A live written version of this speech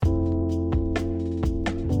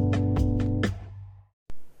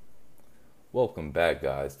Welcome back,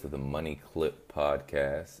 guys, to the Money Clip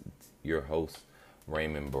Podcast. It's your hosts,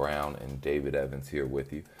 Raymond Brown and David Evans, here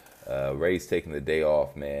with you. Ray's taking the day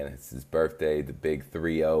off, man. It's his birthday, the big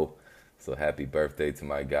 3-0. So happy birthday to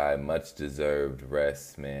my guy. Much deserved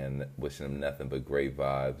rest, man. Wishing him nothing but great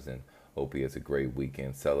vibes, and hope he has a great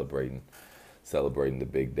weekend celebrating the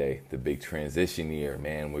big day, the big transition year,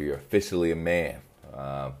 man, where you're officially a man.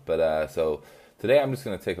 So today I'm just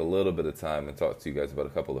going to take a little bit of time and talk to you guys about a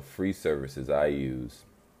couple of free services I use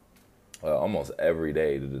almost every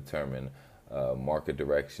day to determine market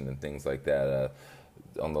direction and things like that.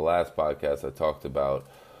 On the last podcast, I talked about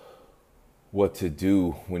what to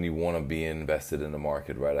do when you want to be invested in the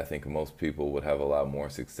market, right? I think most people would have a lot more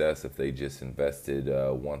success if they just invested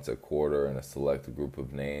once a quarter in a select group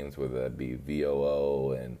of names, whether that be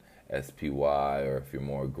VOO and SPY, or if you're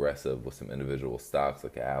more aggressive with some individual stocks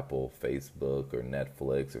like Apple, Facebook, or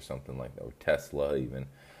Netflix, or something like that, or Tesla even.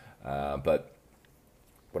 But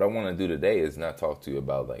what I want to do today is not talk to you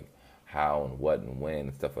about like how and what and when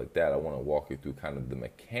and stuff like that. I want to walk you through kind of the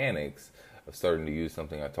mechanics of starting to use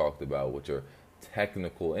something I talked about, which are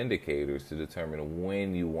technical indicators to determine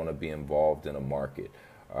when you want to be involved in a market.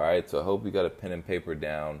 All right, so I hope you got a pen and paper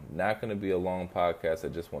down. Not going to be a long podcast. I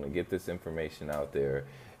just want to get this information out there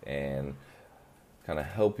and kind of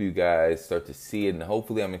help you guys start to see it. And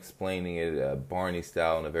hopefully I'm explaining it Barney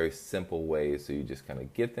style in a very simple way, so you just kind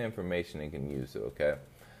of get the information and can use it, okay?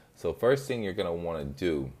 So first thing you're going to want to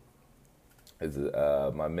do is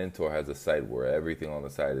my mentor has a site where everything on the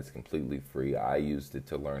site is completely free. I used it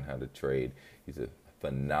to learn how to trade. He's a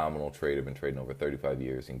phenomenal trader, been trading over 35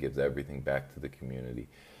 years, and gives everything back to the community,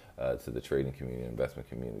 to the trading community, investment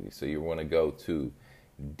community. So you want to go to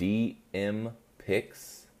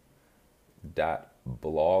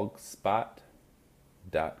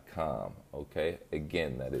dmpicks.blogspot.com. Okay,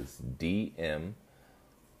 again, that is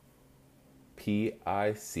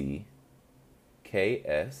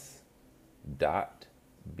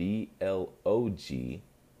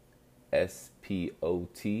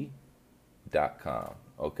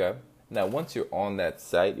Okay. Now, once you're on that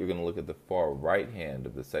site, you're going to look at the far right hand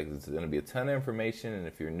of the site. It's going to be a ton of information, and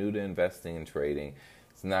if you're new to investing and trading,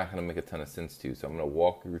 it's not going to make a ton of sense to you. So I'm going to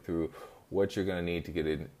walk you through what you're going to need to get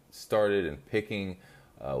it started and picking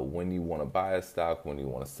when you want to buy a stock, when you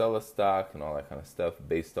want to sell a stock, and all that kind of stuff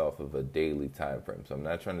based off of a daily time frame. So I'm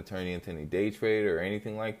not trying to turn you into any day trader or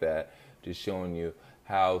anything like that, just showing you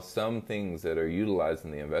how some things that are utilized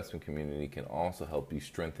in the investment community can also help you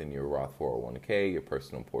strengthen your Roth 401k, your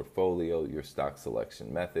personal portfolio, your stock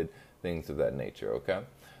selection method, things of that nature, okay?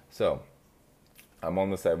 So I'm on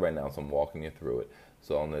the site right now, so I'm walking you through it.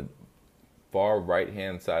 So on the far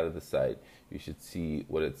right-hand side of the site, you should see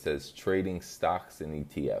what it says, trading stocks and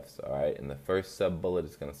ETFs, all right? And the first sub-bullet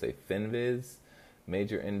is going to say FinViz,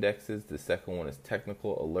 major indexes. The second one is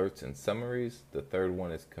technical alerts and summaries. The third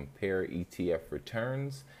one is compare ETF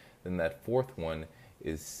returns. Then that fourth one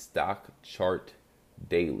is stock chart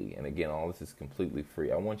daily. And again, all this is completely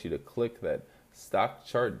free. I want you to click that stock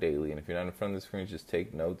chart daily. And if you're not in front of the screen, just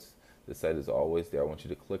take notes. The site is always there. I want you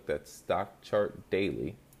to click that stock chart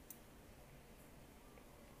daily.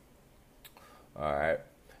 All right,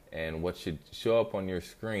 and what should show up on your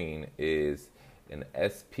screen is an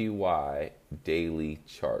SPY daily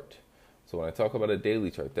chart. So when I talk about a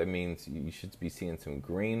daily chart, that means you should be seeing some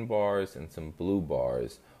green bars and some blue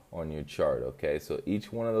bars on your chart, okay? So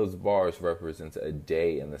each one of those bars represents a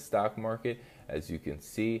day in the stock market, as you can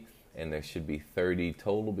see, and there should be 30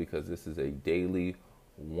 total because this is a daily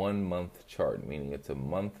 1 month chart, meaning it's a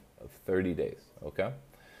month of 30 days, okay?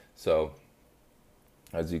 So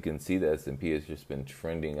as you can see, the S&P has just been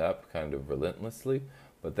trending up kind of relentlessly,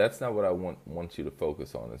 but that's not what I want you to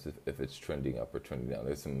focus on, is if it's trending up or trending down.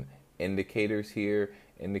 There's some indicators here.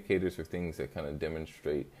 Indicators are things that kind of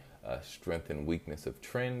demonstrate strength and weakness of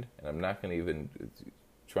trend, and I'm not going to even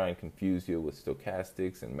try and confuse you with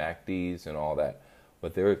stochastics and MACDs and all that.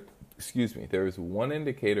 But there is one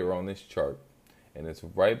indicator on this chart, and it's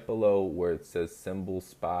right below where it says symbol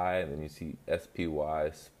SPY, and then you see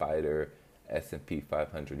SPY, Spider, S&P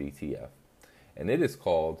 500 ETF, and it is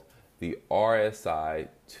called the RSI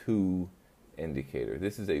 2 indicator.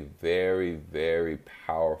 This is a very, very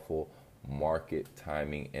powerful market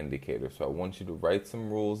timing indicator. So I want you to write some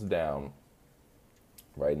rules down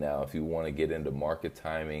right now. If you want to get into market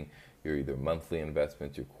timing, your either monthly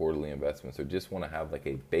investments, your quarterly investments, or just want to have like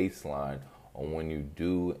a baseline on when you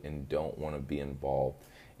do and don't want to be involved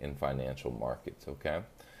in financial markets, okay?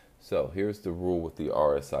 So here's the rule with the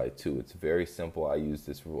RSI2. It's very simple. I use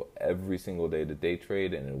this rule every single day to day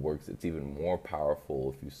trade, and it works. It's even more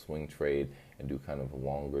powerful if you swing trade and do kind of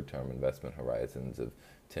longer term investment horizons of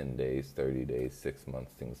 10 days, 30 days, 6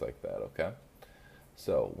 months, things like that, okay?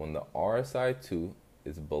 So when the RSI2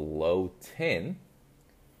 is below 10,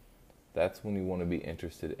 that's when you want to be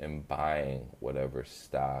interested in buying whatever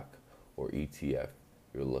stock or ETF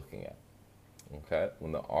you're looking at, okay?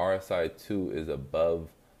 When the RSI2 is above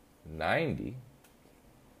 90,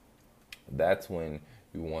 that's when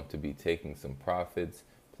you want to be taking some profits,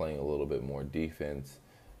 playing a little bit more defense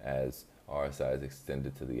as RSI is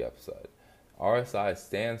extended to the upside. RSI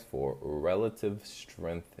stands for Relative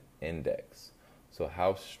Strength Index. So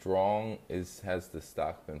how strong has the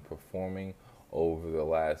stock been performing over the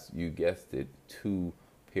last, you guessed it, 2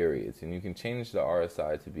 periods. And you can change the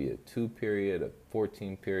RSI to be a 2 period, a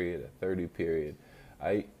 14 period, a 30 period.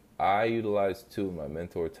 I utilize 2. My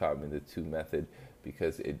mentor taught me the 2 method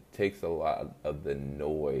because it takes a lot of the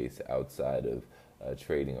noise outside of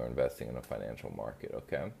trading or investing in a financial market,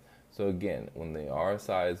 okay? So again, when the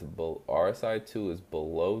RSI2 is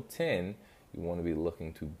below 10, you want to be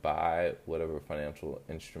looking to buy whatever financial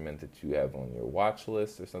instrument that you have on your watch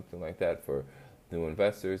list or something like that. For new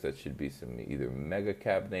investors, that should be some either mega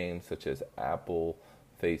cap names such as Apple,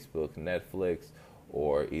 Facebook, Netflix,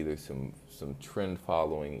 or either some trend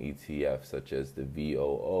following ETFs such as the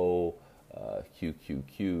VOO,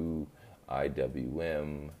 QQQ,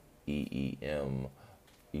 IWM, EEM,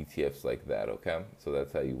 ETFs like that, okay? So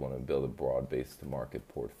that's how you want to build a broad-based market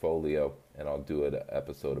portfolio, and I'll do an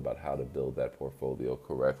episode about how to build that portfolio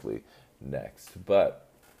correctly next. But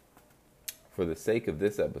for the sake of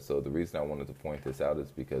this episode, the reason I wanted to point this out is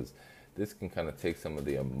because this can kind of take some of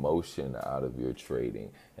the emotion out of your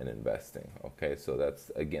trading and investing, okay? So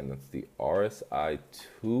that's the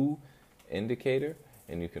RSI2 indicator,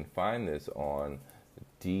 and you can find this on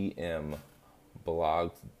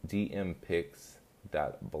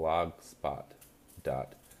dmpicks.blogspot.com.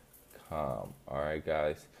 All right,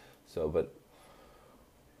 guys. So, but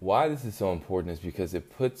why this is so important is because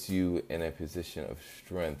it puts you in a position of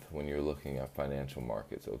strength when you're looking at financial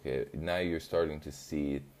markets, okay? Now you're starting to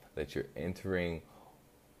see that you're entering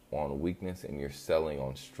on weakness and you're selling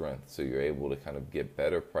on strength. So you're able to kind of get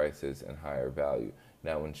better prices and higher value.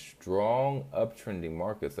 Now in strong uptrending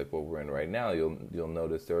markets like what we're in right now, you'll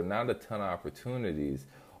notice there are not a ton of opportunities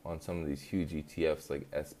on some of these huge ETFs like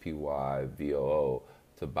SPY, VOO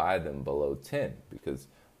to buy them below 10 because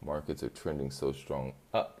markets are trending so strong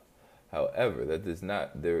up. However, that does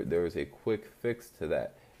not, there is a quick fix to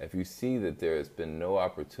that. If you see that there has been no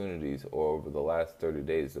opportunities or over the last 30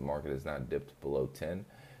 days the market has not dipped below 10,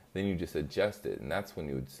 then you just adjust it. And that's when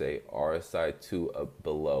you would say RSI2 up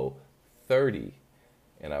below 30,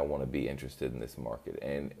 and I want to be interested in this market.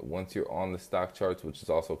 And once you're on the stock charts, which is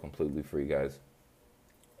also completely free, guys,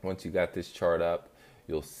 once you got this chart up,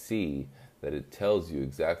 you'll see that it tells you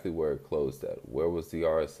exactly where it closed at. Where was the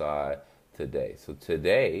RSI today? So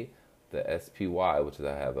today, the SPY, which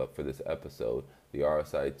I have up for this episode, the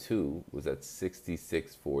RSI2 was at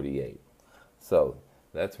 66.48. So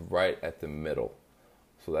that's right at the middle.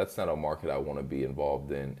 So that's not a market I want to be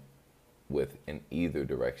involved in either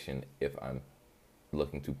direction if I'm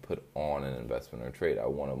looking to put on an investment or trade. I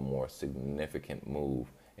want a more significant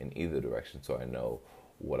move in either direction so I know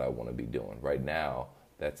what I want to be doing. Right now,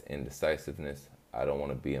 that's indecisiveness. I don't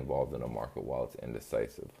want to be involved in a market while it's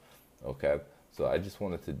indecisive. Okay? So I just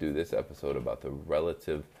wanted to do this episode about the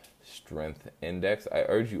Relative Strength Index. I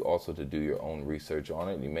urge you also to do your own research on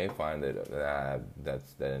it. You may find that that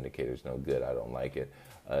indicator is no good. I don't like it.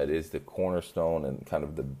 It is the cornerstone and kind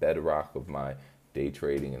of the bedrock of my day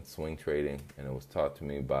trading and swing trading, and it was taught to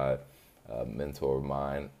me by a mentor of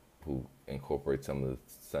mine who incorporates some of the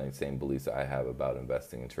same beliefs I have about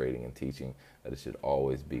investing and trading and teaching, that it should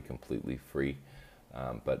always be completely free.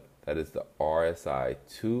 But that is the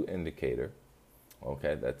RSI2 indicator.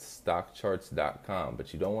 Okay, that's stockcharts.com,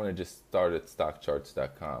 but you don't want to just start at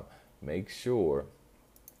stockcharts.com. Make sure,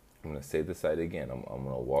 I'm going to say the site again, I'm going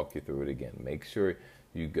to walk you through it again. Make sure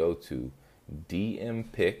you go to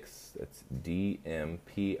dmpicks, that's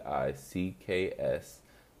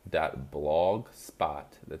dmpicks.blogspot,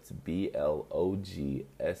 that's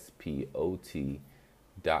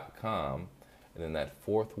blogspot.com, and then that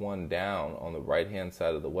fourth one down on the right-hand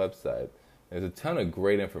side of the website, there's a ton of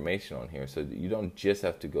great information on here, so you don't just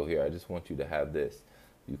have to go here. I just want you to have this.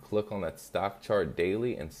 You click on that stock chart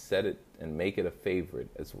daily and set it and make it a favorite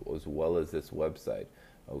as well as this website,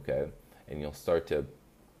 okay? And you'll start to,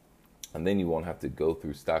 and then you won't have to go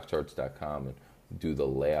through stockcharts.com and do the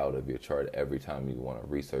layout of your chart every time you want to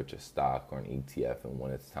research a stock or an ETF and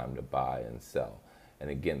when it's time to buy and sell. And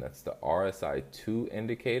again, that's the RSI2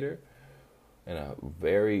 indicator. In a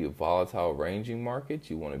very volatile ranging market,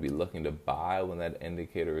 you want to be looking to buy when that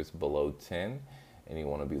indicator is below 10, and you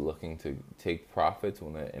want to be looking to take profits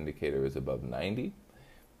when that indicator is above 90.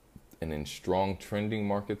 And in strong trending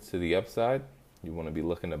markets to the upside, you want to be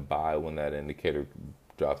looking to buy when that indicator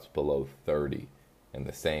drops below 30, and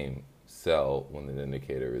the same sell when the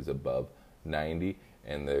indicator is above 90.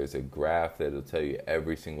 And there's a graph that'll tell you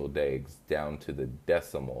every single day down to the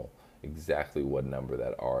decimal exactly what number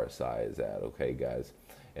that RSI is at, okay guys?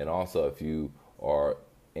 And also, if you are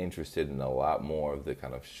interested in a lot more of the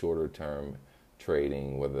kind of shorter term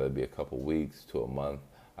trading, whether that be a couple weeks to a month,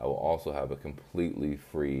 I will also have a completely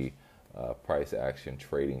free price action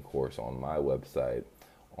trading course on my website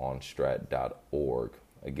on strat.org.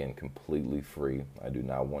 Again, completely free. I do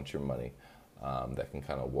not want your money. That can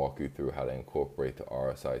kind of walk you through how to incorporate the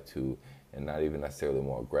RSI2 in not even necessarily a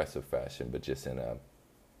more aggressive fashion, but just in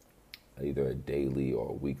either a daily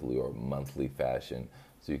or weekly or monthly fashion,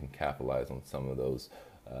 so you can capitalize on some of those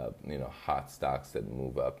hot stocks that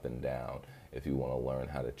move up and down if you want to learn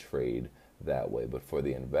how to trade that way. But for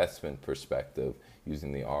the investment perspective,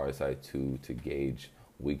 using the RSI2 to gauge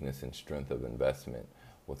weakness and strength of investment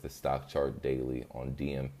with the stock chart daily on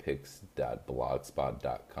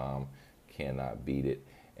dmpicks.blogspot.com, cannot beat it.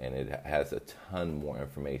 And it has a ton more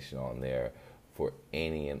information on there for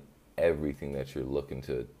any and everything that you're looking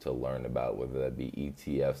to learn about, whether that be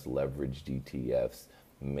ETFs, leveraged ETFs,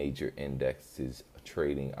 major indexes,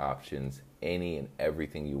 trading options, any and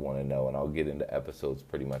everything you want to know. And I'll get into episodes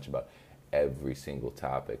pretty much about every single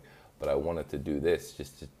topic. But I wanted to do this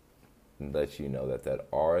just to let you know that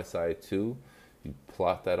RSI2, you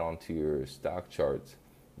plot that onto your stock charts,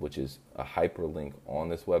 which is a hyperlink on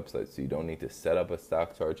this website. So you don't need to set up a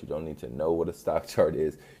stock chart. You don't need to know what a stock chart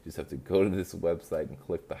is. You just have to go to this website and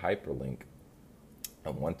click the hyperlink.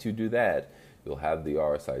 And once you do that, you'll have the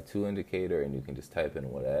RSI2 indicator, and you can just type in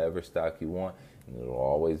whatever stock you want, and it'll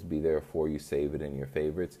always be there for you. Save it in your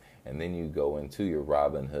favorites. And then you go into your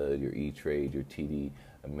Robinhood, your E-Trade, your TD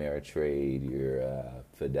Ameritrade, your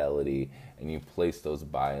Fidelity, and you place those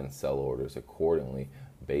buy and sell orders accordingly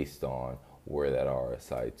based on where that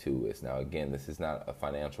RSI2 is. Now, again, this is not a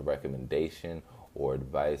financial recommendation or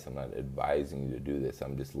advice. I'm not advising you to do this.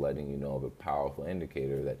 I'm just letting you know of a powerful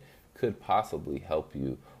indicator that could possibly help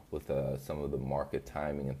you with some of the market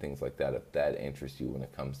timing and things like that, if that interests you when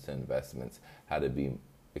it comes to investments, how to be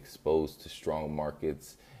exposed to strong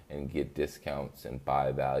markets and get discounts and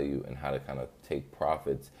buy value, and how to kind of take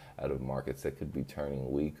profits out of markets that could be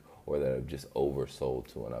turning weak or that have just oversold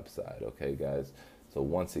to an upside. Okay, guys? So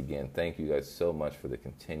once again, thank you guys so much for the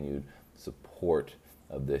continued support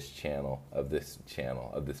of this channel, of this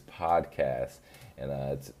podcast, and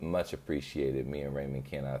it's much appreciated. Me and Raymond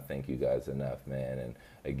cannot thank you guys enough, man. And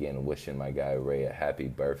again, wishing my guy Ray a happy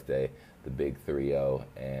birthday, the big 3-0,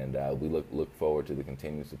 and we look forward to the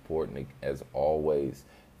continued support. And as always,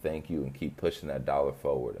 thank you, and keep pushing that dollar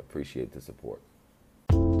forward. Appreciate the support.